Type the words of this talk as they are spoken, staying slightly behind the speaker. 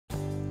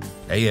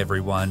Hey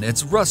everyone,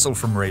 it's Russell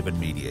from Raven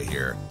Media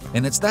here,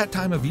 and it's that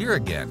time of year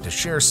again to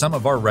share some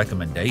of our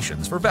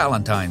recommendations for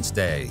Valentine's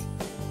Day.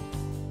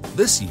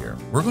 This year,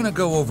 we're going to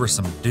go over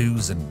some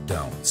do's and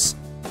don'ts.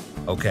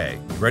 Okay,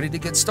 you ready to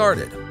get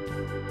started?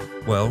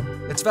 Well,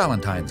 it's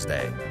Valentine's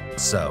Day,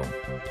 so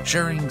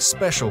sharing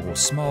special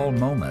small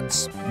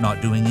moments,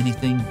 not doing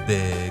anything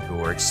big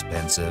or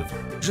expensive,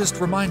 just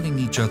reminding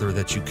each other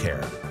that you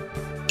care.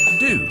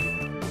 Do.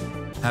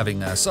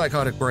 Having a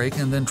psychotic break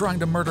and then trying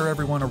to murder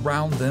everyone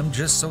around them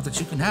just so that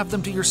you can have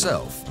them to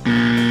yourself.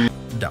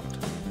 Don't.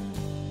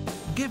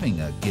 Giving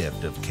a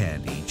gift of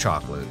candy,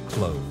 chocolate,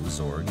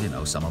 clothes, or,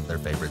 some of their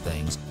favorite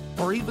things,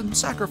 or even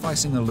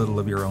sacrificing a little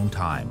of your own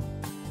time.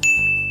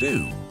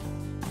 Do.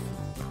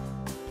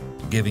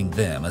 Giving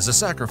them as a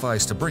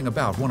sacrifice to bring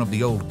about one of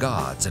the old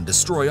gods and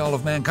destroy all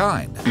of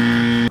mankind.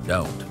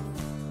 Don't.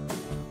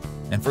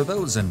 And for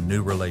those in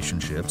new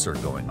relationships or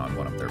going on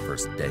one of their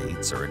first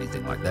dates or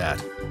anything like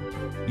that,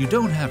 you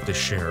don't have to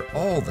share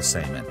all the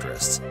same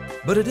interests,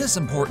 but it is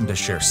important to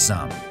share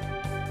some.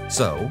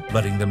 So,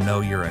 letting them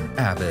know you're an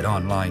avid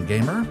online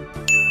gamer?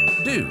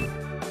 Do.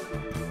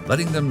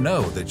 Letting them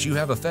know that you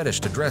have a fetish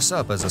to dress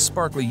up as a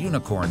sparkly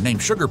unicorn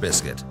named Sugar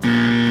Biscuit?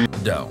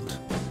 Don't.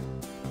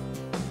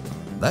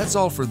 That's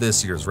all for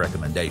this year's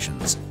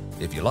recommendations.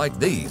 If you like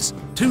these,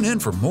 tune in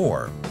for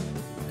more.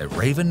 At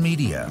Raven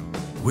Media,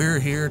 we're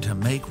here to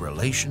make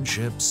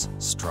relationships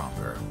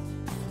stronger.